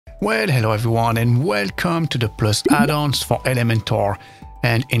Well, hello everyone and welcome to the Plus add-ons for Elementor.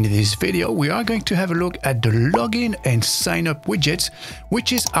 And in this video, we are going to have a look at the login and sign up widgets,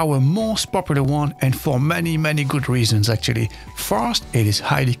 which is our most popular one and for many good reasons actually. First, it is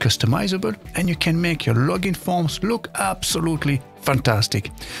highly customizable and you can make your login forms look absolutely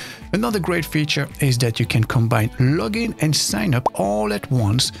fantastic. Another great feature is that you can combine login and sign up all at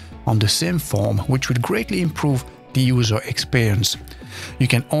once on the same form, which will greatly improve the user experience. You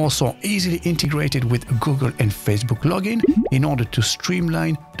can also easily integrate it with Google and Facebook login in order to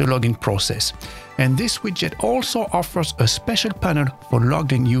streamline the login process. And this widget also offers a special panel for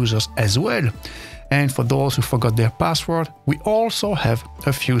logged in users as well. And for those who forgot their password, we also have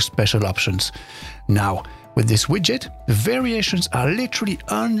a few special options. Now, with this widget, the variations are literally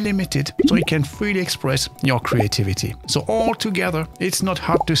unlimited, so you can freely express your creativity. So altogether, it's not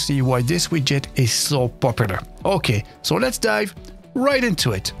hard to see why this widget is so popular. Okay, so let's dive right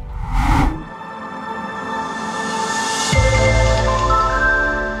into it.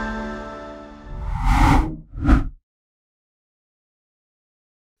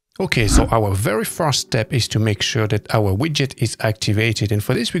 Okay, so our very first step is to make sure that our widget is activated. And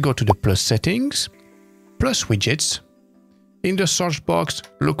for this, we go to the Plus settings, Plus widgets. In the search box,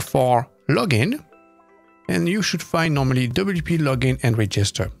 look for login, and you should find normally WP login and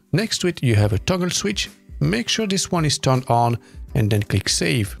register. Next to it, you have a toggle switch. Make sure this one is turned on and then click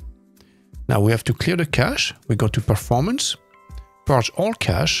save. Now we have to clear the cache. We go to performance, purge all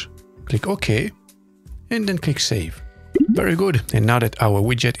cache, click OK, and then click save. Very good. And now that our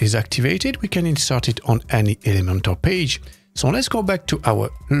widget is activated, we can insert it on any Elementor page. So let's go back to our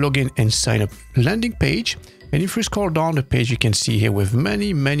login and sign up landing page. And if we scroll down the page, you can see here with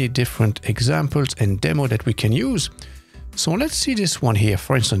many different examples and demo that we can use. So let's see this one here.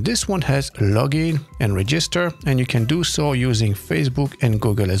 For instance, this one has login and register, and you can do so using Facebook and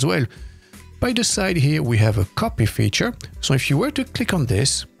Google as well. By the side here, we have a copy feature. So if you were to click on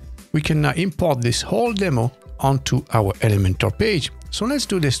this, we can now import this whole demo onto our Elementor page. So let's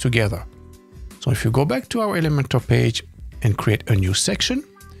do this together. So if you go back to our Elementor page and create a new section,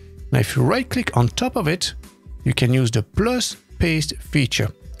 now if you right click on top of it, you can use the plus paste feature.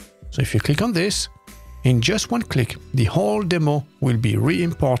 So if you click on this, in just one click, the whole demo will be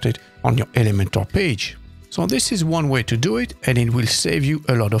re-imported on your Elementor page. So this is one way to do it, and it will save you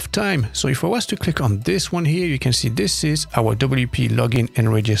a lot of time. So if I was to click on this one here, you can see this is our WP login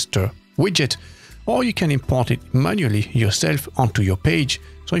and register widget, or you can import it manually yourself onto your page.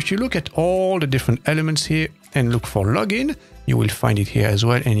 So if you look at all the different elements here and look for login, you will find it here as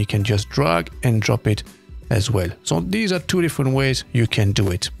well, and you can just drag and drop it as well. So these are two different ways you can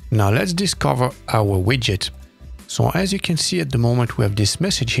do it. Now let's discover our widget. So as you can see at the moment, we have this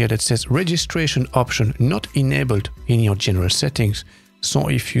message here that says registration option not enabled in your general settings. So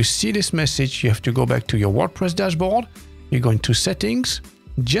if you see this message, you have to go back to your WordPress dashboard. You go into settings,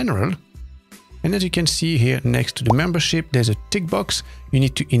 general, and as you can see here next to the membership, there's a tick box. You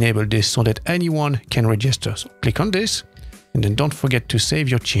need to enable this so that anyone can register. So click on this and then don't forget to save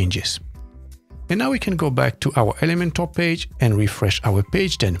your changes. And now we can go back to our Elementor page and refresh our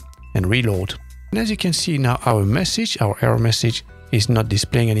page then and reload. And as you can see now, our message, our error message is not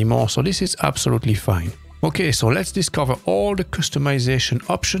displaying anymore. So this is absolutely fine. Okay, so let's discover all the customization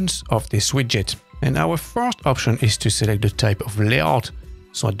options of this widget. And our first option is to select the type of layout.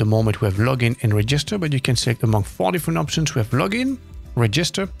 So at the moment we have login and register, but you can select among 4 different options. We have login,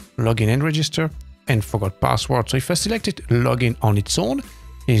 register, login and register, and forgot password. So if I selected login on its own,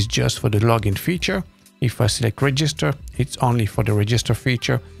 it's just for the login feature. If I select register, it's only for the register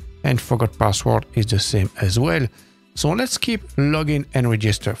feature, and forgot password is the same as well. So let's keep login and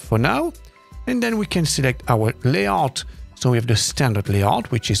register for now, and then we can select our layout. So we have the standard layout,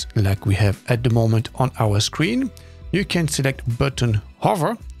 which is like we have at the moment on our screen. You can select button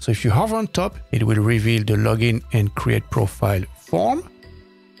hover. So if you hover on top, it will reveal the login and create profile form.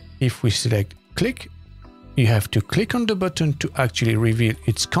 If we select click, you have to click on the button to actually reveal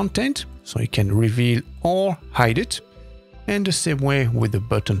its content. So you can reveal or hide it. And the same way with the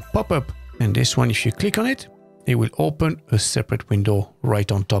button pop-up. And this one, if you click on it, it will open a separate window right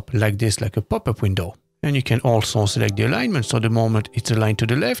on top like this, like a pop-up window. And you can also select the alignment. So at the moment it's aligned to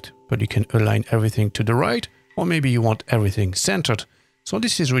the left, but you can align everything to the right, or maybe you want everything centered. So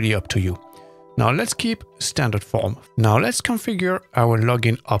this is really up to you. Now let's keep standard form. Now let's configure our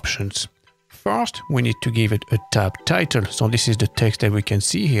login options. First, we need to give it a tab title. So this is the text that we can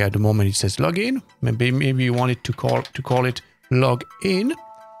see here. At the moment it says login. Maybe you want it to call it login.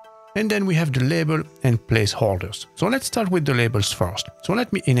 And then we have the label and placeholders. So let's start with the labels first. So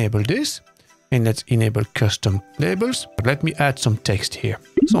let me enable this. and let's enable custom labels. But let me add some text here.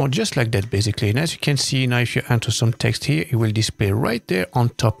 So just like that basically. And as you can see now, if you enter some text here, it will display right there on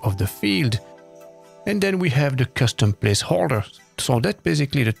top of the field. And then we have the custom placeholder. So that's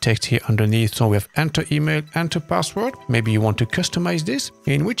basically the text here underneath. So we have enter email, enter password. Maybe you want to customize this,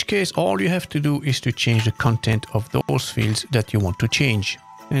 in which case all you have to do is to change the content of those fields that you want to change.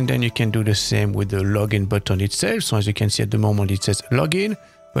 And then you can do the same with the login button itself. So as you can see at the moment it says login,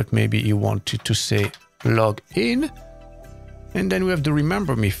 but maybe you want it to say log in. And then we have the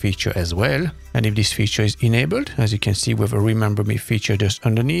remember me feature as well. And if this feature is enabled, as you can see, we have a remember me feature just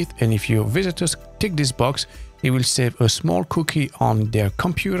underneath. And if your visitors tick this box, it will save a small cookie on their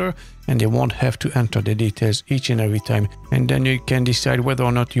computer and they won't have to enter the details each and every time. And then you can decide whether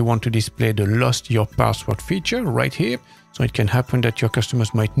or not you want to display the lost your password feature right here. So it can happen that your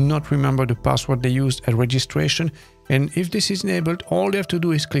customers might not remember the password they used at registration. And if this is enabled, all they have to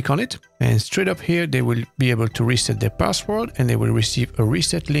do is click on it. And straight up here, they will be able to reset their password and they will receive a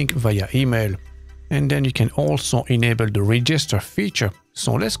reset link via email. And then you can also enable the register feature.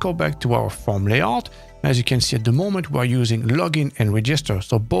 So let's go back to our form layout. As you can see at the moment, we're using login and register.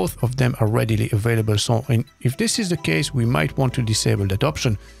 So both of them are readily available. So if this is the case, we might want to disable that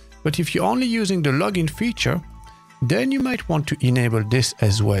option. But if you're only using the login feature, then you might want to enable this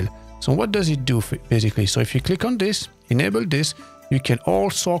as well. So what does it do basically? So if you click on this, enable this, you can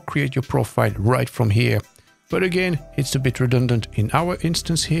also create your profile right from here. But again, it's a bit redundant in our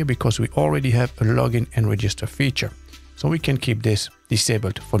instance here because we already have a login and register feature. So we can keep this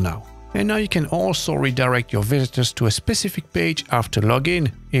disabled for now. And now you can also redirect your visitors to a specific page after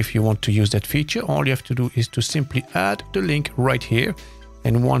login. If you want to use that feature, all you have to do is to simply add the link right here.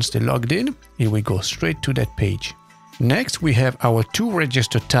 And once they logged in, it will go straight to that page. Next, we have our two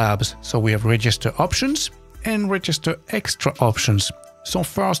register tabs. So we have register options and register extra options. So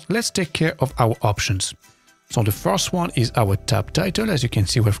first, let's take care of our options. So the first one is our tab title. As you can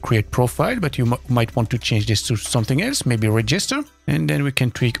see, we have create profile, but you might want to change this to something else, maybe register. And then we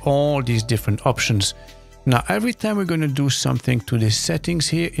can tweak all these different options. Now, every time we're going to do something to the settings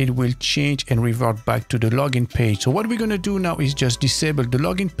here, it will change and revert back to the login page. So what we're going to do now is just disable the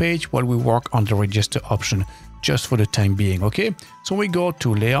login page while we work on the register option, just for the time being, okay? So we go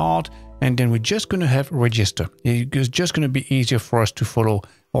to layout and then we're just going to have register. It's just going to be easier for us to follow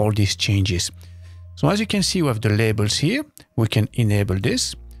all these changes. So as you can see, we have the labels here. We can enable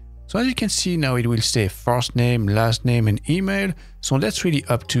this. So as you can see now, it will say first name, last name, and email. So that's really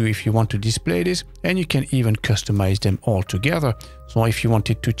up to you if you want to display this, and you can even customize them all together. So if you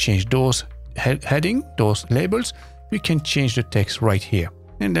wanted to change those heading, those labels, you can change the text right here.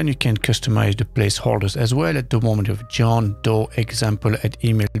 And then you can customize the placeholders as well. At the moment of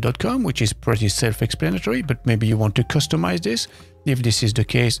johndoexample@email.com, which is pretty self-explanatory, but maybe you want to customize this. If this is the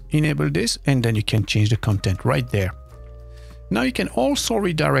case, enable this, and then you can change the content right there. Now you can also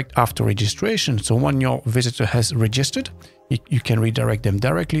redirect after registration. So when your visitor has registered, you can redirect them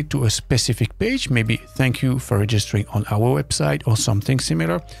directly to a specific page. Maybe thank you for registering on our website or something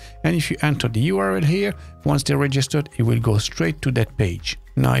similar. And if you enter the URL here, once they're registered, it will go straight to that page.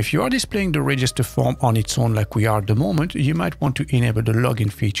 Now, if you are displaying the register form on its own like we are at the moment, you might want to enable the login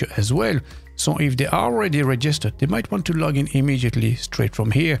feature as well. So if they are already registered, they might want to log in immediately straight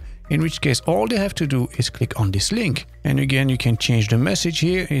from here, in which case all they have to do is click on this link. And again, you can change the message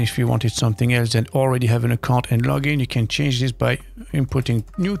here. If you wanted something else and already have an account and log in, you can change this by inputting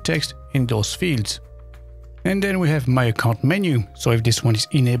new text in those fields. And then we have my account menu. So if this one is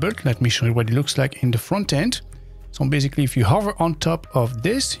enabled, let me show you what it looks like in the front end. So basically, if you hover on top of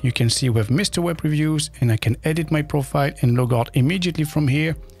this, you can see we have Mr. Web Reviews, and I can edit my profile and log out immediately from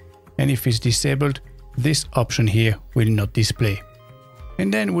here. And if it's disabled, this option here will not display.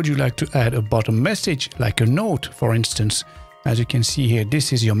 And then would you like to add a bottom message, like a note, for instance? As you can see here,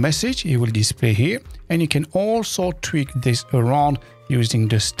 this is your message. It will display here. And you can also tweak this around using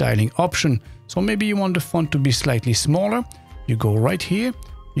the styling option. So maybe you want the font to be slightly smaller. You go right here,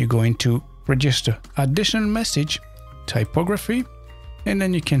 you go into register additional message, typography, and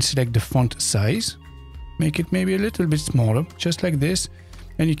then you can select the font size, make it maybe a little bit smaller, just like this,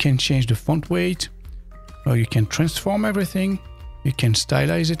 and you can change the font weight, or you can transform everything, you can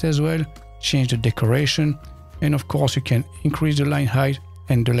stylize it as well, change the decoration, and of course you can increase the line height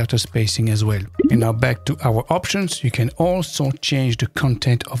and the letter spacing as well. And now back to our options, you can also change the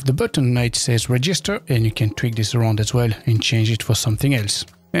content of the button. Now it says register, and you can tweak this around as well and change it for something else.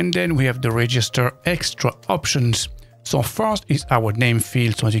 And then we have the register extra options. So first is our name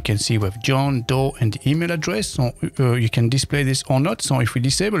field. So as you can see, we have John Doe and the email address. So you can display this or not. So if we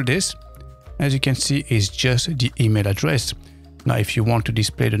disable this, as you can see, it's just the email address. Now, if you want to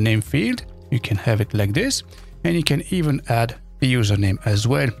display the name field, you can have it like this, and you can even add the username as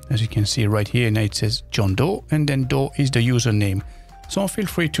well. As you can see right here, now it says John Doe, and then Doe is the username. So feel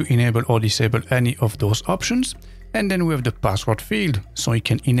free to enable or disable any of those options. And then we have the password field. So you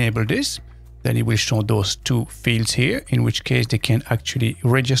can enable this. Then it will show those two fields here, in which case they can actually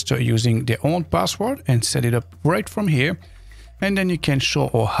register using their own password and set it up right from here. And then you can show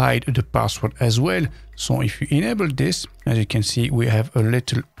or hide the password as well. So if you enable this, as you can see, we have a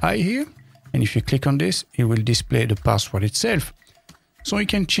little eye here. And if you click on this, it will display the password itself. So you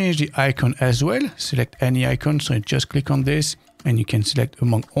can change the icon as well. Select any icon. So you just click on this and you can select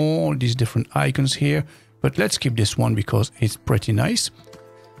among all these different icons here. But let's keep this one because it's pretty nice.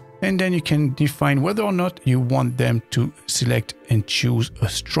 And then you can define whether or not you want them to select and choose a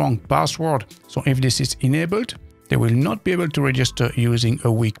strong password. So if this is enabled, they will not be able to register using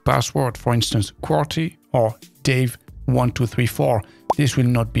a weak password. For instance, QWERTY or Dave1234. This will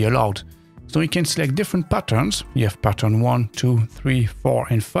not be allowed. So you can select different patterns. You have pattern 1, 2, 3, 4,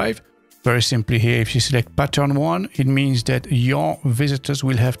 and 5. Very simply here, if you select pattern 1, it means that your visitors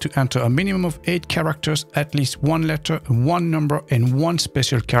will have to enter a minimum of 8 characters, at least 1 letter, 1 number, and 1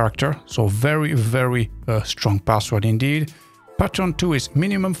 special character. So very, very strong password indeed. Pattern 2 is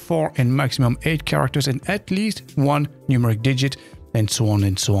minimum 4 and maximum 8 characters and at least 1 numeric digit, and so on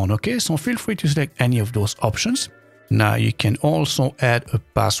and so on. Okay, so feel free to select any of those options. Now you can also add a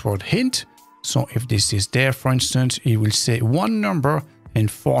password hint. So if this is there, for instance, it will say 1 number and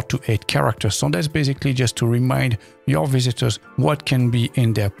 4 to 8 characters. So that's basically just to remind your visitors what can be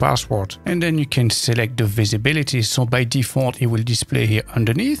in their password. And then you can select the visibility. So by default, it will display here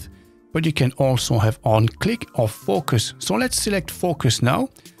underneath, but you can also have on click or focus. So let's select focus now.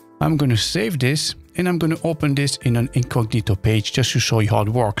 I'm going to save this and I'm going to open this in an incognito page just to show you how it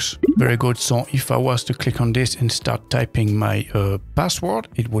works. Very good. So if I was to click on this and start typing my password,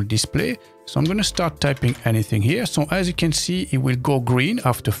 it will display. So I'm going to start typing anything here. So as you can see, it will go green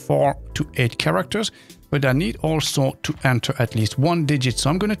after 4 to 8 characters, but I need also to enter at least 1 digit. So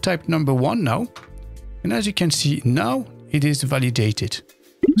I'm going to type number 1 now. And as you can see now, it is validated.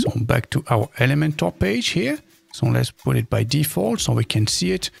 So back to our Elementor page here. So let's put it by default so we can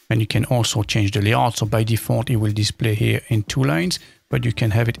see it. And you can also change the layout. So by default, it will display here in 2 lines, but you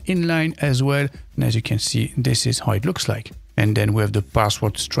can have it inline as well. And as you can see, this is how it looks like. And then we have the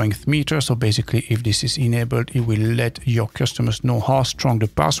password strength meter. So basically, if this is enabled, it will let your customers know how strong the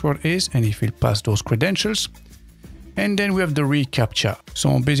password is and if it passes those credentials. And then we have the reCAPTCHA.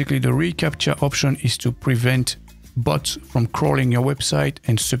 So basically, the reCAPTCHA option is to prevent bots from crawling your website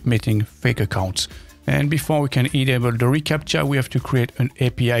and submitting fake accounts. And before we can enable the reCAPTCHA, we have to create an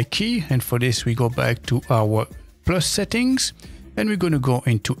API key. And for this, we go back to our plus settings and we're going to go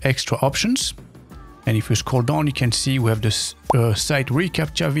into extra options. And if you scroll down, you can see we have this site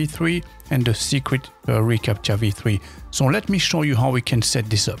reCAPTCHA v3 and the secret reCAPTCHA v3. So let me show you how we can set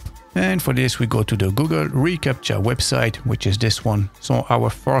this up. And for this, we go to the Google reCAPTCHA website, which is this one. So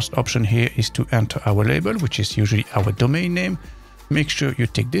our first option here is to enter our label, which is usually our domain name. Make sure you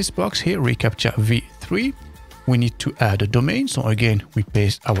tick this box here, reCAPTCHA v3. We need to add a domain. So again, we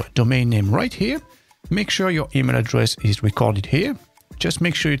paste our domain name right here. Make sure your email address is recorded here. Just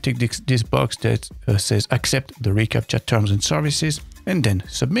make sure you tick this box that says accept the reCAPTCHA terms and services and then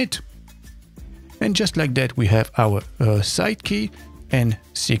submit. And just like that, we have our site key and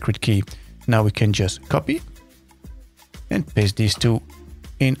secret key. Now we can just copy and paste these two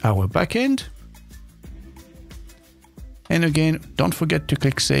in our backend. And again, don't forget to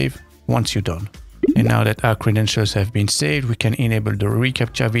click save once you're done. And now that our credentials have been saved, we can enable the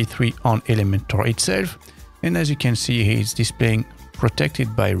reCAPTCHA v3 on Elementor itself. And as you can see here, it's displaying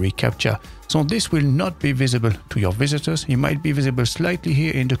protected by reCAPTCHA. So this will not be visible to your visitors. It might be visible slightly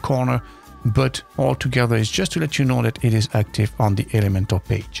here in the corner, but altogether it's just to let you know that it is active on the Elementor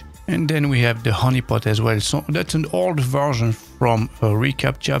page. And then we have the honeypot as well. So that's an old version from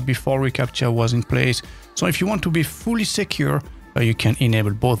reCAPTCHA before reCAPTCHA was in place. So if you want to be fully secure, you can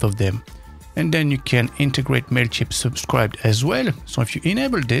enable both of them. And then you can integrate Mailchimp subscribed as well. So if you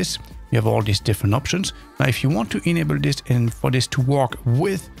enable this, you have all these different options. Now, if you want to enable this and for this to work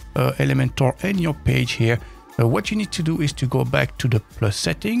with Elementor and your page here, what you need to do is to go back to the plus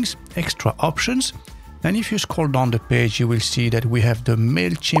settings, extra options. And if you scroll down the page, you will see that we have the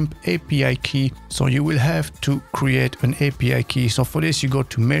Mailchimp API key. So you will have to create an API key. So for this, you go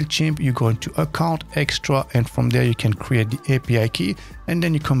to Mailchimp, you go into account, extra, and from there you can create the API key. And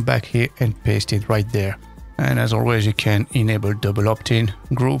then you come back here and paste it right there. And as always, you can enable double opt-in,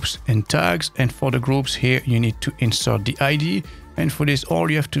 groups and tags. And for the groups here, you need to insert the ID. And for this,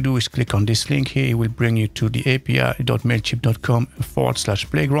 all you have to do is click on this link here. It will bring you to the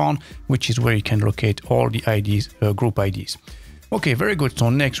api.mailchimp.com/playground, which is where you can locate all the IDs, group IDs. Okay, very good. So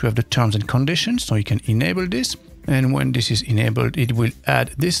next we have the terms and conditions. So you can enable this. And when this is enabled, it will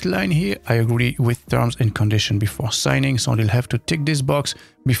add this line here. I agree with terms and condition before signing. So they'll have to tick this box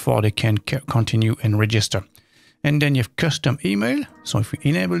before they can continue and register. And then you have custom email. So if we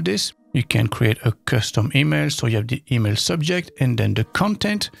enable this, you can create a custom email. So you have the email subject and then the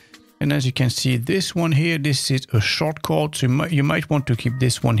content. And as you can see, this one here, this is a shortcode. So you might want to keep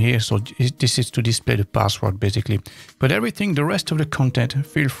this one here. So this is to display the password basically. But everything, the rest of the content,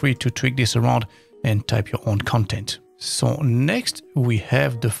 feel free to tweak this around and type your own content. So next we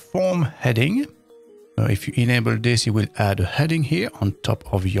have the form heading. If you enable this, you will add a heading here on top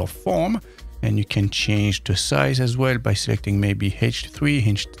of your form. And you can change the size as well by selecting maybe H3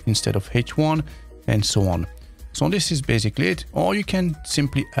 instead of H1 and so on. So this is basically it. Or you can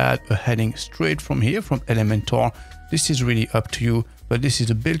simply add a heading straight from here from Elementor. This is really up to you, but this is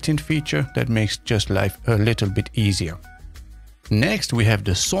a built-in feature that makes just life a little bit easier. Next, we have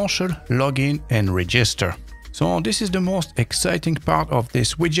the social, login and register. So this is the most exciting part of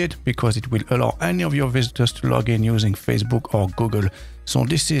this widget because it will allow any of your visitors to log in using Facebook or Google. So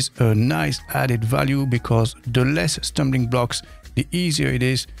this is a nice added value because the less stumbling blocks, the easier it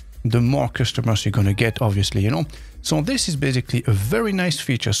is, the more customers you're going to get, obviously, you know. So this is basically a very nice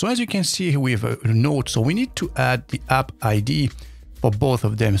feature. So as you can see here, we have a note. So we need to add the app ID for both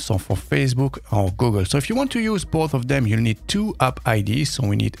of them, so for Facebook or Google. So if you want to use both of them, you'll need two app IDs, so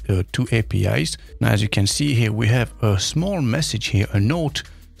we need two APIs. Now, as you can see here, we have a small message here, a note.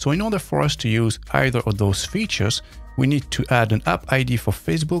 So in order for us to use either of those features, we need to add an app ID for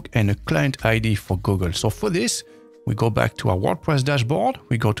Facebook and a client ID for Google. So for this, we go back to our WordPress dashboard,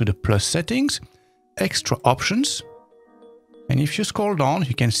 we go to the plus settings, extra options. And if you scroll down,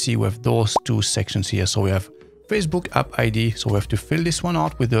 you can see we have those two sections here. So we have Facebook app ID, so we have to fill this one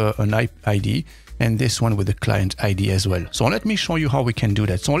out with an app ID and this one with the client ID as well. So let me show you how we can do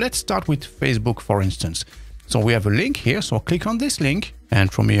that. So let's start with Facebook, for instance. So we have a link here, so click on this link and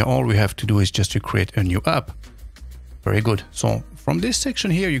from here all we have to do is just to create a new app. Very good. So from this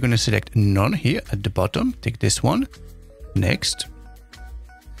section here, you're going to select none here at the bottom, take this one, next.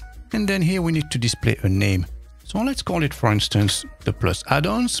 And then here we need to display a name. So let's call it, for instance, the plus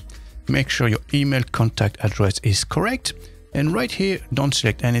add-ons. Make sure your email contact address is correct. And right here, don't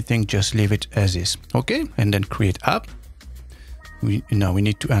select anything, just leave it as is. Okay, and then create app. Now we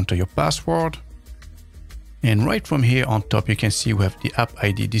need to enter your password. And right from here on top, you can see we have the app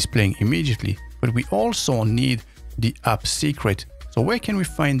ID displaying immediately. But we also need the app secret. So where can we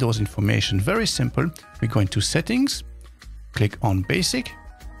find those information? Very simple. We go into settings, click on basic.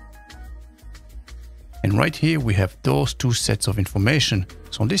 And right here, we have those two sets of information.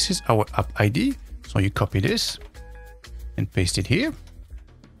 So this is our app ID. So you copy this and paste it here.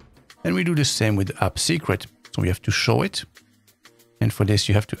 And we do the same with the app secret. So we have to show it. And for this,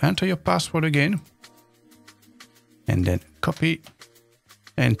 you have to enter your password again. And then copy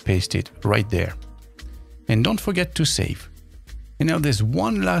and paste it right there. And don't forget to save. And now there's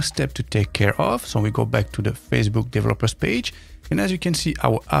one last step to take care of. So we go back to the Facebook developers page. And as you can see,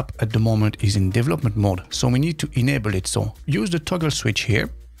 our app at the moment is in development mode. So we need to enable it. So use the toggle switch here.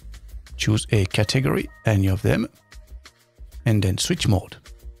 Choose a category, any of them. And then switch mode.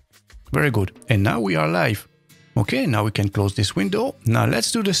 Very good. And now we are live. Okay, now we can close this window. Now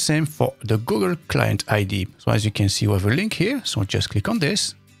let's do the same for the Google Client ID. So as you can see, we have a link here. So just click on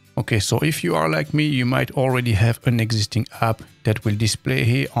this. Okay, so if you are like me, you might already have an existing app that will display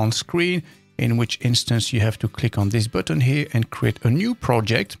here on screen, in which instance you have to click on this button here and create a new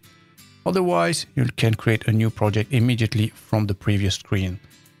project. Otherwise, you can create a new project immediately from the previous screen.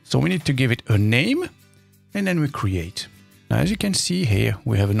 So we need to give it a name and then we create. Now, as you can see here,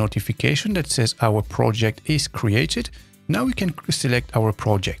 we have a notification that says our project is created. Now we can select our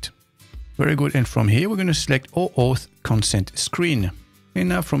project. Very good. And from here, we're going to select OAuth consent screen. And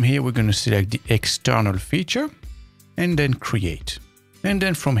now from here, we're going to select the external feature and then create. And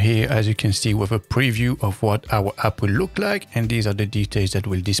then from here, as you can see, we have a preview of what our app will look like. And these are the details that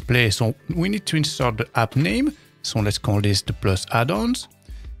will display. So we need to insert the app name. So let's call this the plus add-ons.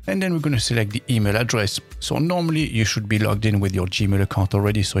 And then we're going to select the email address. So normally you should be logged in with your Gmail account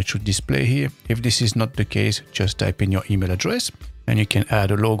already, so it should display here. If this is not the case, just type in your email address. And you can add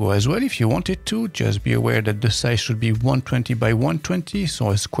a logo as well if you wanted to. Just be aware that the size should be 120 by 120, so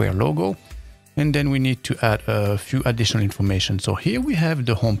a square logo. And then we need to add a few additional information. So here we have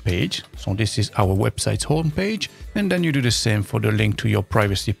the home page. So this is our website's home page. And then you do the same for the link to your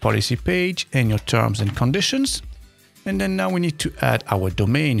privacy policy page and your terms and conditions. And then now we need to add our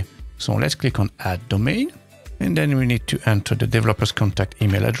domain. So let's click on add domain. And then we need to enter the developer's contact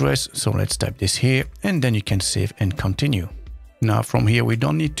email address. So let's type this here, and then you can save and continue. Now from here, we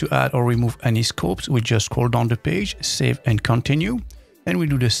don't need to add or remove any scopes. We just scroll down the page, save and continue. And we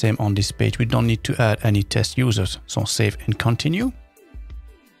do the same on this page. We don't need to add any test users. So save and continue.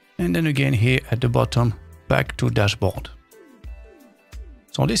 And then again here at the bottom, back to dashboard.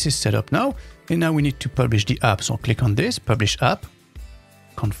 So this is set up now. And now we need to publish the app. So click on this, publish app,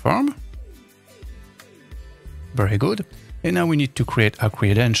 confirm. Very good. And now we need to create our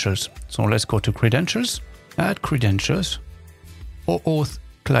credentials. So let's go to credentials, add credentials, OAuth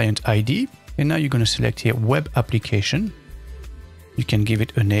client ID. And now you're going to select here web application. You can give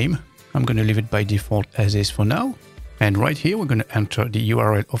it a name. I'm going to leave it by default as is for now. And right here, we're going to enter the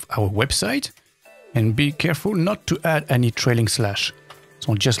URL of our website, and be careful not to add any trailing slash.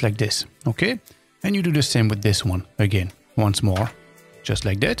 So just like this. Okay. And you do the same with this one again, once more, just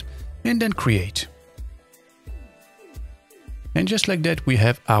like that, and then create. And just like that, we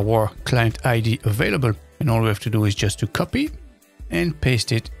have our client ID available. And all we have to do is just to copy and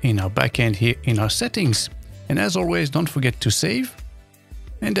paste it in our backend here in our settings. And as always, don't forget to save.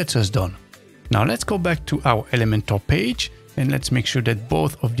 And that's us done. Now let's go back to our Elementor page and let's make sure that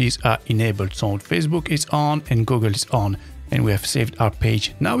both of these are enabled. So Facebook is on and Google is on, and we have saved our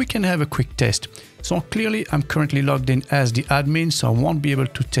page. Now we can have a quick test. So clearly I'm currently logged in as the admin, so I won't be able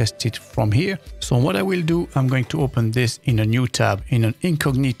to test it from here. So what I will do, I'm going to open this in a new tab in an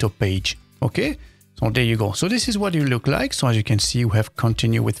incognito page. Okay. So there you go. So this is what it look like. So as you can see, we have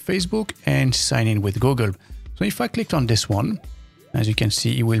continue with Facebook and sign in with Google. So if I click on this one, as you can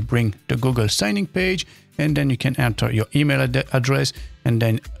see, it will bring the Google signing page, and then you can enter your email address and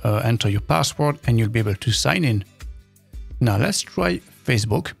then enter your password, and you'll be able to sign in. Now let's try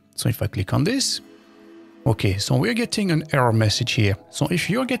Facebook. So if I click on this, okay, so we're getting an error message here. So if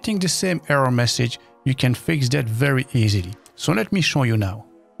you're getting the same error message, you can fix that very easily. So let me show you now.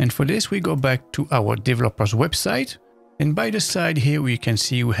 And for this, we go back to our developer's website. And by the side here, we can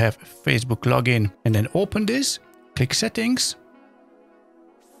see we have Facebook login, and then open this, click settings.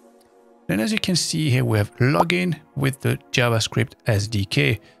 Then as you can see here, we have login with the JavaScript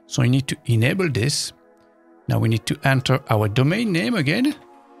SDK. So you need to enable this. Now we need to enter our domain name again,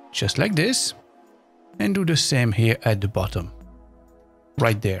 just like this, and do the same here at the bottom,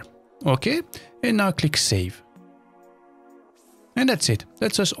 right there. Okay. And now click save. And that's it.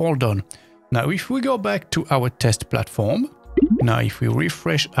 That's us all done. Now, if we go back to our test platform, now if we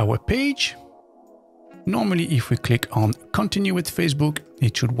refresh our page, normally if we click on continue with Facebook,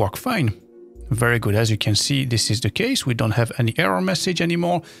 it should work fine. Very good. As you can see, this is the case. We don't have any error message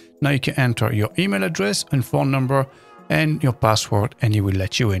anymore. Now you can enter your email address and phone number and your password, and it will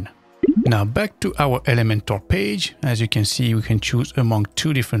let you in. Now back to our Elementor page. As you can see, we can choose among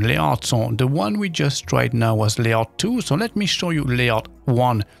two different layouts. So the one we just tried now was layout 2. So let me show you layout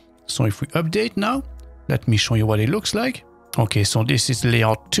 1. So if we update now, let me show you what it looks like. Okay, so this is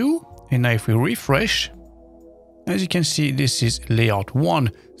layout 2. And now if we refresh, as you can see, this is layout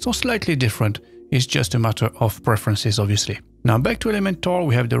 1. So slightly different. It's just a matter of preferences, obviously. Now back to Elementor,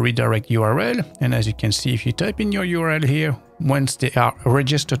 we have the redirect URL. And as you can see, if you type in your URL here, once they are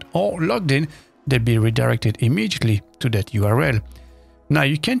registered or logged in, they'll be redirected immediately to that URL. Now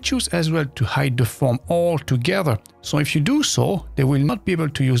you can choose as well to hide the form altogether. So if you do so, they will not be able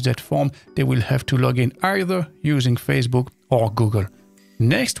to use that form. They will have to log in either using Facebook or Google.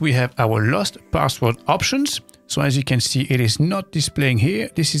 Next, we have our lost password options. So as you can see, it is not displaying here.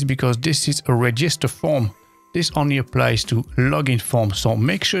 This is because this is a register form. This only applies to login forms. So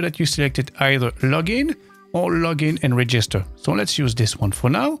make sure that you selected either login or login and register. So let's use this one for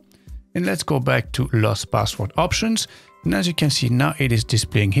now. And let's go back to lost password options. And as you can see, now it is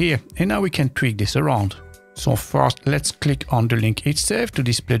displaying here. And now we can tweak this around. So first, let's click on the link itself to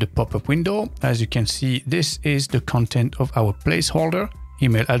display the pop-up window. As you can see, this is the content of our placeholder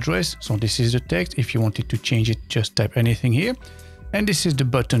email address. So this is the text. If you wanted to change it, just type anything here. And this is the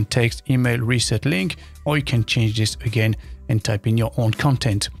button text email reset link, or you can change this again and type in your own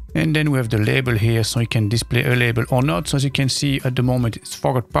content. And then we have the label here, so you can display a label or not. So as you can see at the moment, it's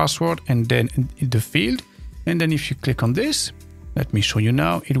forgot password and then in the field. And then if you click on this, let me show you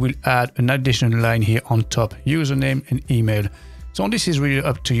now, it will add an additional line here on top, username and email. So this is really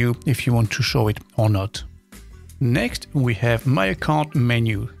up to you if you want to show it or not. Next, we have My Account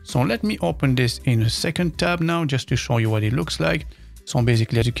menu. So let me open this in a second tab now, just to show you what it looks like. So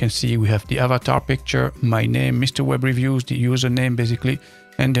basically, as you can see, we have the avatar picture, my name, Mr. Web Reviews, the username basically,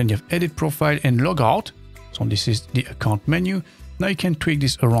 and then you have edit profile and logout. So this is the account menu. Now you can tweak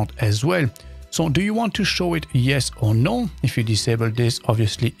this around as well. So do you want to show it yes or no? If you disable this,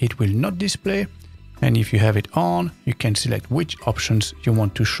 obviously it will not display. And if you have it on, you can select which options you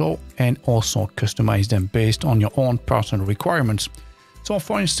want to show and also customize them based on your own personal requirements. So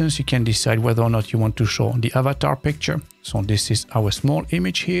for instance, you can decide whether or not you want to show the avatar picture. So this is our small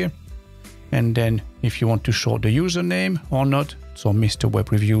image here. And then if you want to show the username or not, so Mr.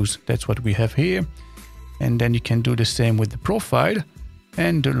 Web Reviews, that's what we have here. And then you can do the same with the profile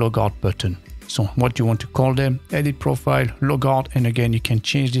and the logout button. So what you want to call them, edit profile, logout, and again, you can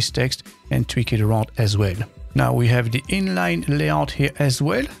change this text and tweak it around as well. Now we have the inline layout here as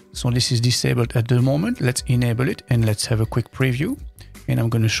well. So this is disabled at the moment. Let's enable it and let's have a quick preview. And I'm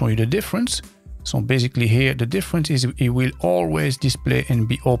going to show you the difference. So basically here, the difference is it will always display and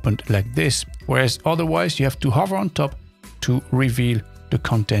be opened like this. Whereas otherwise you have to hover on top to reveal the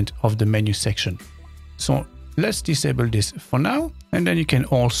content of the menu section. So let's disable this for now. And then you can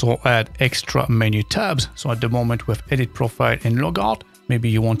also add extra menu tabs. So at the moment we have edit profile and logout. Maybe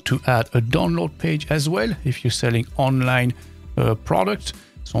you want to add a download page as well if you're selling online products.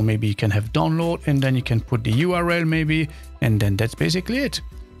 So maybe you can have download and then you can put the URL maybe, and then that's basically it.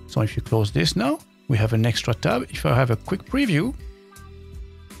 So if you close this now, we have an extra tab. If I have a quick preview,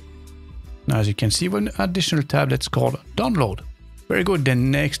 now as you can see, one additional tab that's called download. Very good.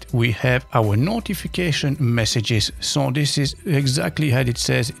 Then next we have our notification messages. So this is exactly as it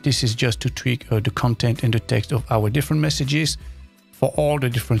says. This is just to tweak the content and the text of our different messages for all the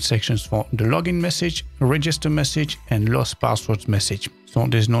different sections for the login message, register message, and lost passwords message. So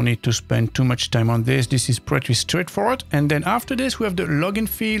there's no need to spend too much time on this. This is pretty straightforward. And then after this, we have the login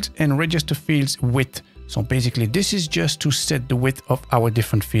fields and register fields width. So basically this is just to set the width of our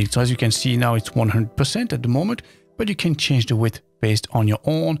different fields. So as you can see now it's 100% at the moment, but you can change the width based on your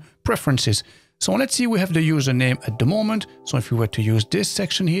own preferences. So let's see, we have the username at the moment. So if you were to use this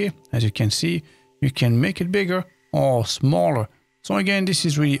section here, as you can see, you can make it bigger or smaller. So again, this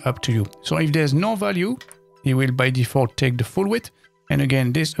is really up to you. So if there's no value, it will by default take the full width. And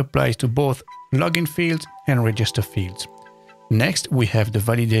again, this applies to both login fields and register fields. Next, we have the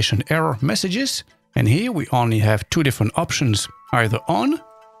validation error messages. And here we only have two different options, either on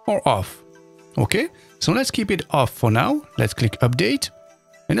or off. Okay, so let's keep it off for now. Let's click update.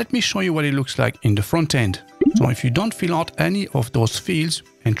 And let me show you what it looks like in the front end. So if you don't fill out any of those fields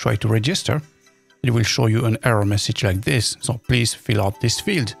and try to register, it will show you an error message like this. So please fill out this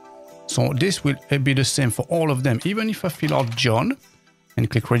field. So this will be the same for all of them. Even if I fill out John and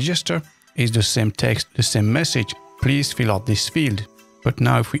click register, it's the same text, the same message. Please fill out this field. But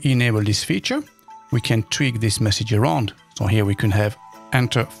now if we enable this feature, we can tweak this message around. So here we can have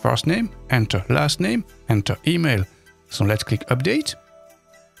enter first name, enter last name, enter email. So let's click update.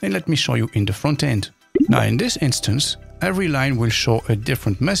 And let me show you in the front end. Now in this instance, every line will show a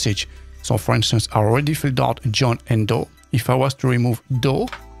different message. So for instance, I already filled out John and Doe. If I was to remove Doe,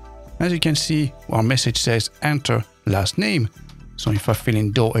 as you can see, our message says enter last name. So if I fill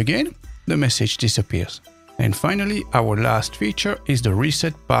in Doe again, the message disappears. And finally, our last feature is the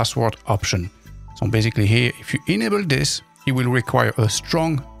reset password option. So basically here, if you enable this, it will require a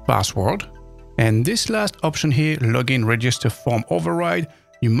strong password. And this last option here, login register form override,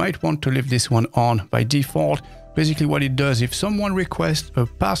 you might want to leave this one on by default. Basically what it does, if someone requests a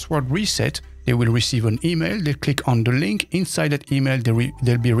password reset, they will receive an email. They click on the link inside that email.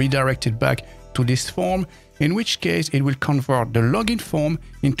 They'll be redirected back to this form, in which case it will convert the login form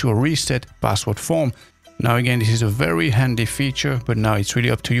into a reset password form. Now again, this is a very handy feature, but now it's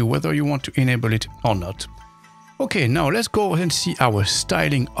really up to you whether you want to enable it or not. Okay, now let's go and see our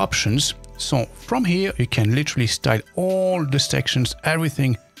styling options. So from here, you can literally style all the sections,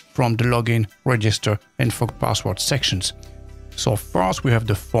 everything from the login, register, and forgot password sections. So first we have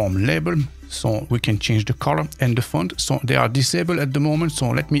the form label. So we can change the color and the font. So they are disabled at the moment. So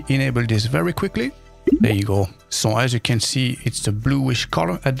let me enable this very quickly. There you go. So as you can see, it's the bluish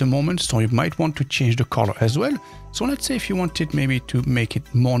color at the moment. So you might want to change the color as well. So let's say if you wanted maybe to make it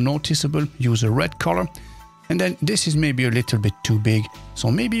more noticeable, use a red color. And then this is maybe a little bit too big.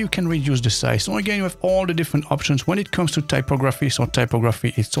 So maybe you can reduce the size. So again, you have all the different options when it comes to typography. So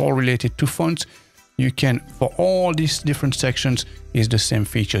typography, it's all related to fonts. You can, for all these different sections, is the same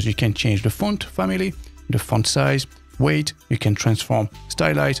features. You can change the font family, the font size, weight. You can transform,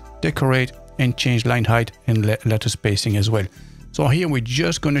 stylize, decorate, and change line height and letter spacing as well. So here we're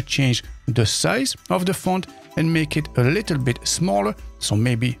just going to change the size of the font and make it a little bit smaller. So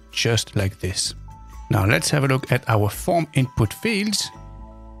maybe just like this. Now let's have a look at our form input fields.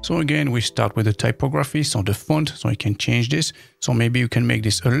 So again, we start with the typography, so the font, so you can change this. So maybe you can make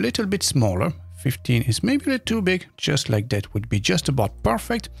this a little bit smaller. 15 is maybe a little too big, just like that would be just about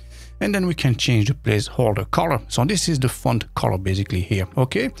perfect. And then we can change the placeholder color. So this is the font color basically here,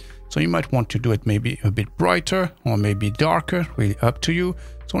 okay? So you might want to do it maybe a bit brighter or maybe darker, really up to you.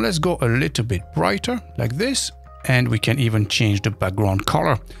 So let's go a little bit brighter like this. And we can even change the background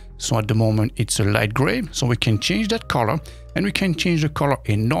color. So at the moment it's a light gray, so we can change that color, and we can change the color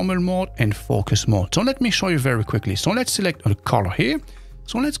in normal mode and focus mode. So let me show you very quickly. So let's select a color here.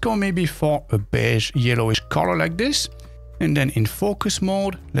 So let's go maybe for a beige yellowish color like this. And then in focus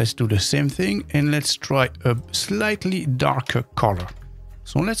mode, let's do the same thing and let's try a slightly darker color.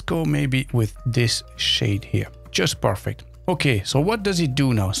 So let's go maybe with this shade here, just perfect. Okay, so what does it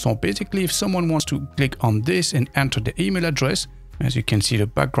do now? So basically if someone wants to click on this and enter the email address, as you can see, the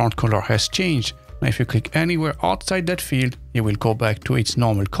background color has changed. Now, if you click anywhere outside that field, it will go back to its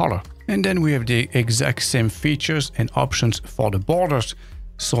normal color. And then we have the exact same features and options for the borders.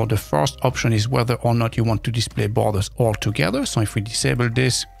 So the first option is whether or not you want to display borders altogether. So if we disable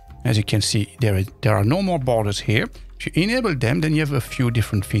this, as you can see, there are no more borders here. If you enable them, then you have a few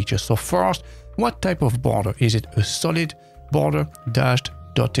different features. So first, what type of border? Is it a solid border, dashed,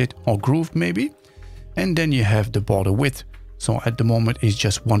 dotted, or grooved maybe? And then you have the border width. So at the moment it's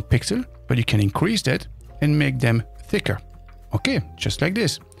just 1 pixel, but you can increase that and make them thicker. Okay, just like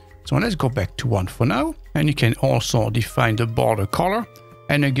this. So let's go back to 1 for now. And you can also define the border color.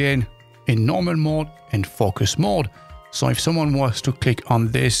 And again, in normal mode and focus mode. So if someone was to click on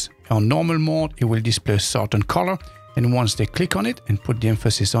this on normal mode, it will display a certain color. And once they click on it and put the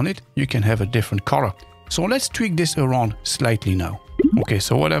emphasis on it, you can have a different color. So let's tweak this around slightly now. Okay,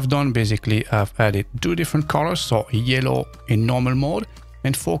 so what I've done, basically, I've added 2 different colors. So yellow in normal mode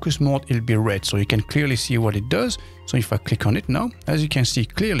and focus mode, it'll be red. So you can clearly see what it does. So if I click on it now, as you can see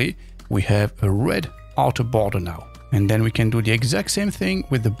clearly, we have a red outer border now. And then we can do the exact same thing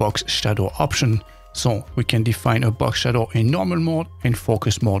with the box shadow option. So we can define a box shadow in normal mode and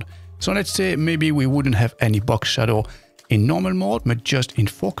focus mode. So let's say maybe we wouldn't have any box shadow in normal mode, but just in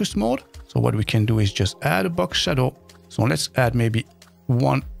focus mode. So what we can do is just add a box shadow. So let's add maybe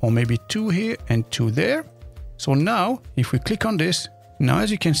 1 or maybe 2 here and 2 there. So now if we click on this, now as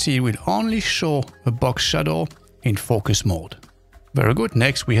you can see, it will only show a box shadow in focus mode. Very good.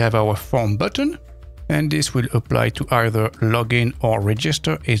 Next we have our form button, and this will apply to either login or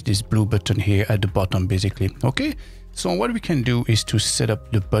register. Is this blue button here at the bottom basically. Okay, so what we can do is to set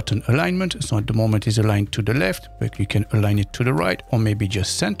up the button alignment. So at the moment it's aligned to the left, but you can align it to the right or maybe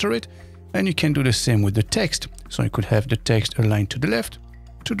just center it. And you can do the same with the text. So you could have the text aligned to the left,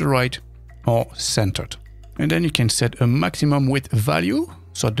 to the right, or centered. And then you can set a maximum width value.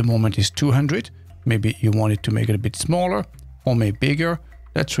 So at the moment it's 200. Maybe you want it to make it a bit smaller or maybe bigger.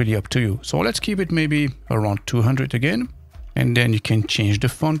 That's really up to you. So let's keep it maybe around 200 again. And then you can change the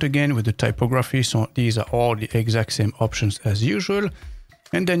font again with the typography. So these are all the exact same options as usual.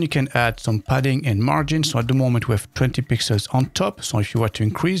 And then you can add some padding and margin. So at the moment we have 20 pixels on top. So if you were to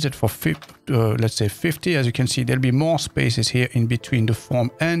increase it for let's say 50, as you can see, there'll be more spaces here in between the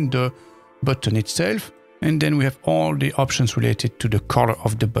form and the button itself. And then we have all the options related to the color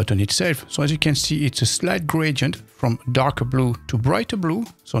of the button itself. So as you can see, it's a slight gradient from darker blue to brighter blue.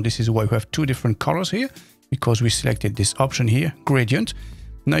 So this is why we have 2 different colors here, because we selected this option here, gradient.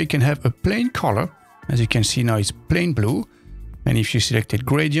 Now you can have a plain color. As you can see now it's plain blue. And if you selected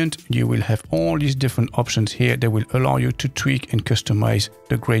gradient, you will have all these different options here that will allow you to tweak and customize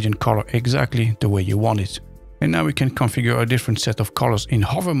the gradient color exactly the way you want it. And now we can configure a different set of colors in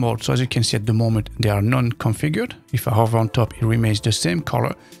hover mode. So as you can see at the moment, they are none configured. If I hover on top, it remains the same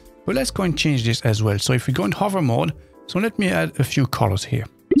color. But let's go and change this as well. So if we go in hover mode, so let me add a few colors here.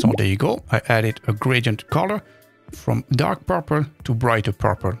 So there you go. I added a gradient color from dark purple to brighter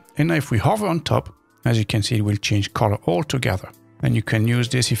purple. And now if we hover on top, as you can see, it will change color altogether. And you can use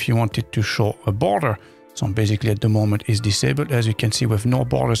this if you wanted to show a border. So basically at the moment is disabled. As you can see, with no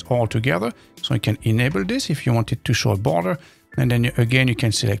borders altogether. So you can enable this if you wanted to show a border. And then again, you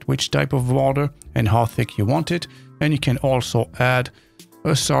can select which type of border and how thick you want it. And you can also add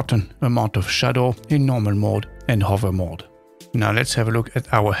a certain amount of shadow in normal mode and hover mode. Now let's have a look at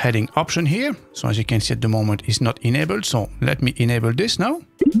our heading option here. So as you can see at the moment it's not enabled. So let me enable this now.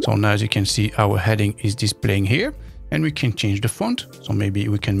 So now as you can see, our heading is displaying here, and we can change the font. So maybe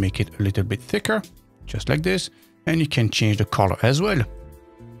we can make it a little bit thicker, just like this. And you can change the color as well.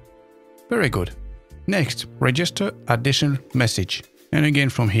 Very good. Next, register additional message. And again,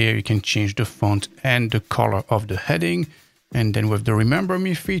 from here, you can change the font and the color of the heading. And then with the Remember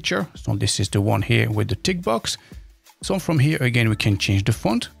Me feature, so this is the one here with the tick box. So from here, again, we can change the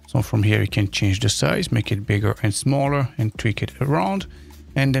font. So from here, you can change the size, make it bigger and smaller and tweak it around.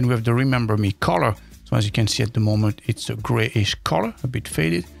 And then with the Remember Me color, so as you can see at the moment, it's a grayish color, a bit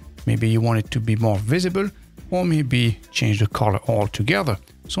faded. Maybe you want it to be more visible, or maybe change the color altogether.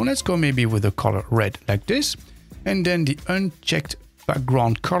 So let's go maybe with the color red like this. And then the unchecked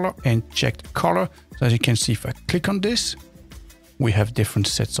background color and checked color. So as you can see, if I click on this, we have different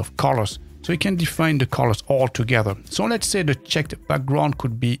sets of colors. So you can define the colors all together. So let's say the checked background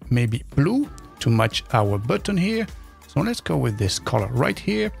could be maybe blue to match our button here. So let's go with this color right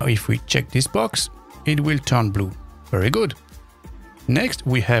here. If we check this box, it will turn blue. Very good. Next,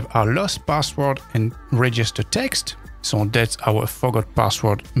 we have our lost password and register text. So that's our forgot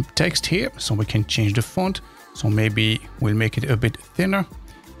password text here. So we can change the font. So maybe we'll make it a bit thinner.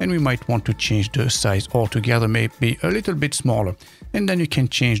 And we might want to change the size altogether, maybe a little bit smaller. And then you can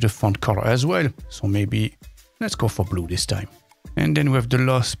change the font color as well. So maybe let's go for blue this time. And then with the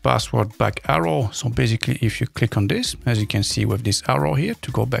lost password back arrow. So basically, if you click on this, as you can see with this arrow here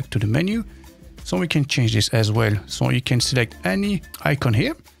to go back to the menu, so we can change this as well. So you can select any icon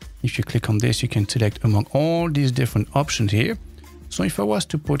here. If you click on this, you can select among all these different options here. So if I was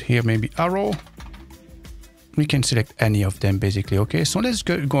to put here maybe arrow, we can select any of them basically. Okay, so let's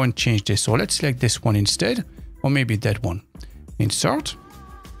go and change this. So let's select this one instead, or maybe that one. Insert.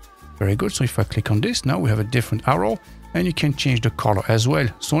 Very good. So if I click on this, now we have a different arrow and you can change the color as well.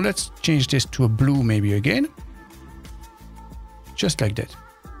 So let's change this to a blue maybe again. Just like that.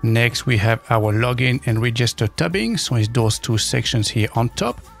 Next, we have our login and register tabbing. So it's those two sections here on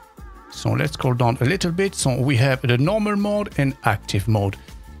top. So let's scroll down a little bit. So we have the normal mode and active mode.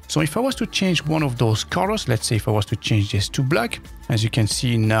 So if I was to change one of those colors, let's say if I was to change this to black, as you can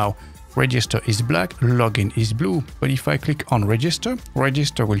see now, register is black, login is blue. But if I click on register,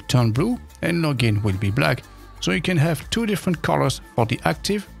 register will turn blue and login will be black. So you can have two different colors for the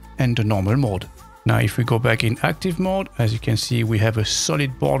active and the normal mode. Now, if we go back in active mode, as you can see, we have a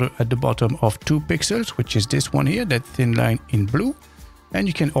solid border at the bottom of 2 pixels, which is this one here, that thin line in blue. And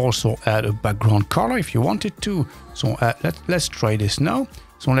you can also add a background color if you wanted to. So let's try this now.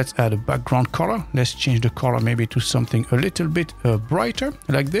 So let's add a background color. Let's change the color maybe to something a little bit brighter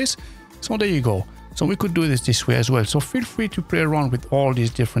like this. So there you go. So we could do this way as well. So feel free to play around with all these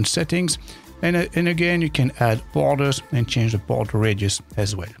different settings. And again, you can add borders and change the border radius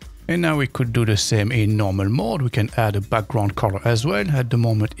as well. And now we could do the same in normal mode. We can add a background color as well. At the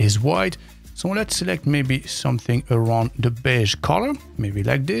moment is white. So let's select maybe something around the beige color, maybe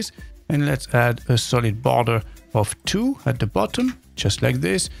like this. And let's add a solid border of 2 at the bottom, just like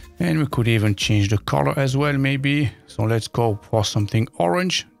this. And we could even change the color as well, maybe. So let's go for something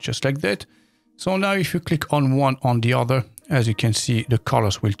orange, just like that. So now if you click on one on the other, as you can see, the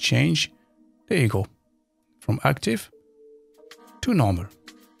colors will change. There you go, from active to normal.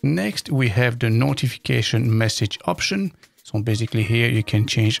 Next, we have the notification message option. So basically here you can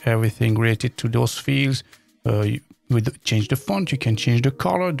change everything related to those fields. Change the font, you can change the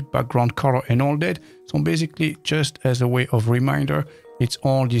color, the background color and all that. So basically just as a way of reminder, it's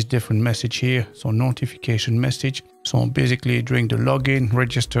all these different message here. So notification message. So basically during the login,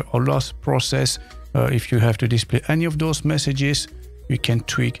 register or lost process, if you have to display any of those messages, you can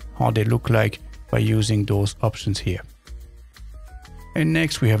tweak how they look like by using those options here. And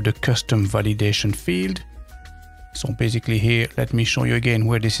next we have the custom validation field. So basically here, let me show you again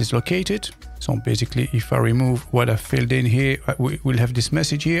where this is located. So basically if I remove what I filled in here, we'll have this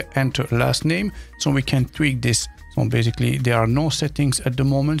message here, enter last name. So we can tweak this. So basically there are no settings at the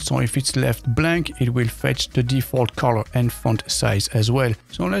moment. So if it's left blank, it will fetch the default color and font size as well.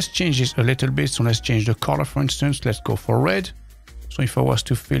 So let's change this a little bit. So let's change the color, for instance. Let's go for red. So if I was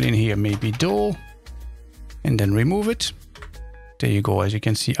to fill in here, maybe door, and then remove it. There you go. As you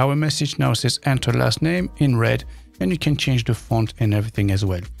can see, our message now says enter last name in red, and you can change the font and everything as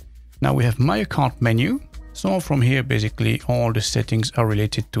well. Now we have my account menu. So from here, basically all the settings are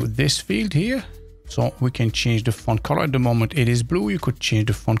related to this field here. So we can change the font color. At the moment it is blue. You could change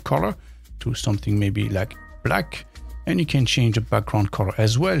the font color to something maybe like black, and you can change the background color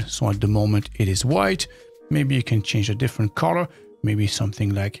as well. So at the moment it is white. Maybe you can change a different color, maybe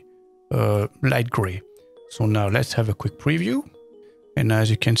something like light gray. So now let's have a quick preview. And as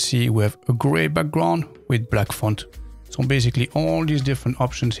you can see, we have a gray background with black font. So basically all these different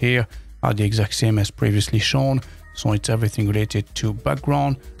options here are the exact same as previously shown. So it's everything related to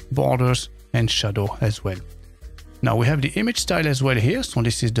background, borders and shadow as well. Now we have the image style as well here. So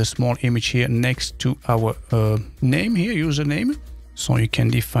this is the small image here next to our name here, username. So you can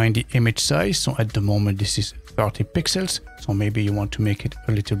define the image size. So at the moment this is 30 pixels. So maybe you want to make it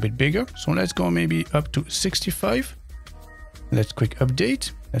a little bit bigger. So let's go maybe up to 65. Let's quick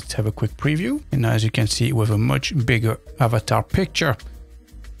update. Let's have a quick preview. And as you can see, we have a much bigger avatar picture.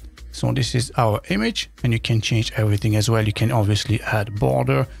 So this is our image, and you can change everything as well. You can obviously add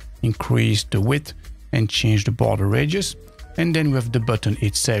border, increase the width, and change the border radius. And then we have the button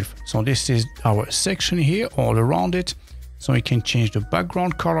itself. So this is our section here all around it. So you can change the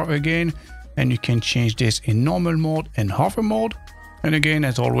background color again, and you can change this in normal mode and hover mode. And again,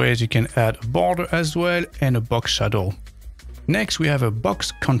 as always, you can add a border as well and a box shadow. Next, we have a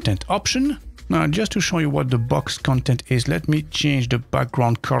box content option. Now, just to show you what the box content is, let me change the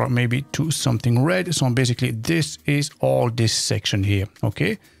background color maybe to something red. So basically, this is all this section here,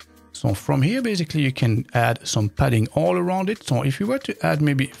 okay? So from here, basically, you can add some padding all around it. So if you were to add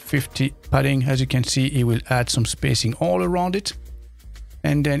maybe 50 padding, as you can see, it will add some spacing all around it.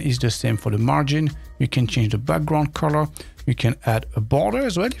 And then it's the same for the margin. You can change the background color. You can add a border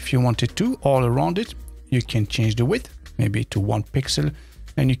as well if you wanted to all around it. You can change the width maybe to 1 pixel,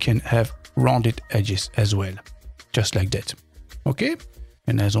 and you can have rounded edges as well, just like that. Okay.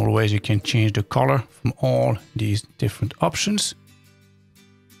 And as always, you can change the color from all these different options.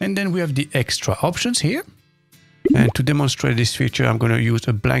 And then we have the extra options here. And to demonstrate this feature, I'm going to use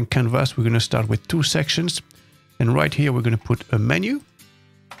a blank canvas. We're going to start with 2 sections. And right here, we're going to put a menu.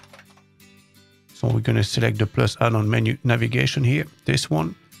 So we're going to select the plus add-on menu navigation here, this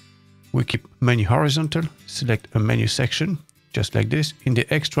one. We keep menu horizontal, select a menu section, just like this. In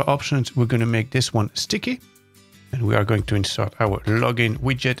the extra options, we're going to make this one sticky. And we are going to insert our login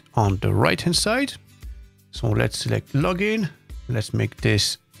widget on the right-hand side. So let's select login. Let's make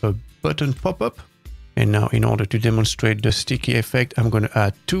this a button pop-up. And now in order to demonstrate the sticky effect, I'm going to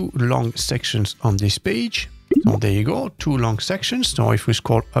add 2 long sections on this page. So there you go, 2 long sections. So if we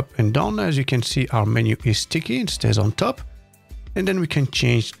scroll up and down, as you can see, our menu is sticky, it stays on top. And then we can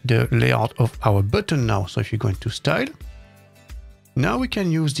change the layout of our button now. So if you go into style, now we can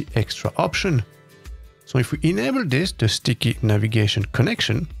use the extra option. So if we enable this, the sticky navigation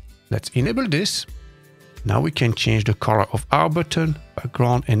connection, let's enable this. Now we can change the color of our button,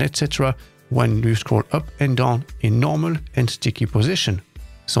 background, and etc. when you scroll up and down in normal and sticky position.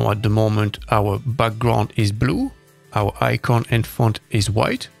 So at the moment, our background is blue, our icon and font is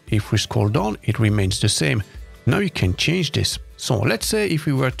white. If we scroll down, it remains the same. Now you can change this. So let's say if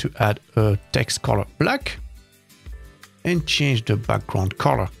we were to add a text color black and change the background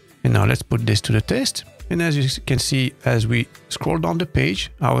color. And now let's put this to the test. And as you can see, as we scroll down the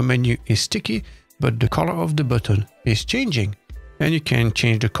page, our menu is sticky, but the color of the button is changing. And you can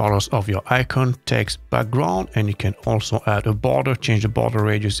change the colors of your icon, text, background, and you can also add a border, change the border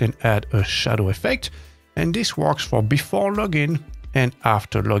radius, and add a shadow effect. And this works for before login and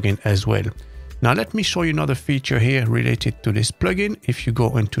after login as well. Now let me show you another feature here related to this plugin. If you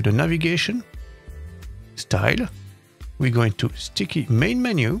go into the navigation, style, we go into sticky main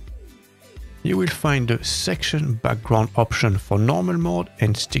menu, you will find the section background option for normal mode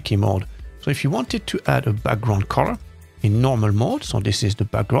and sticky mode. So if you wanted to add a background color in normal mode, so this is the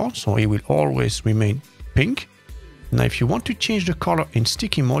background, so it will always remain pink. Now if you want to change the color in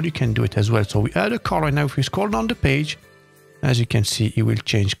sticky mode, you can do it as well. So we add a color. Now if we scroll down the page, as you can see, it will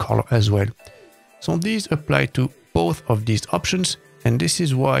change color as well. So these apply to both of these options, and this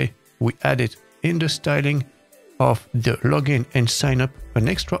is why we added in the styling of the login and sign up an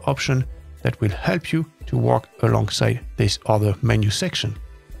extra option that will help you to work alongside this other menu section.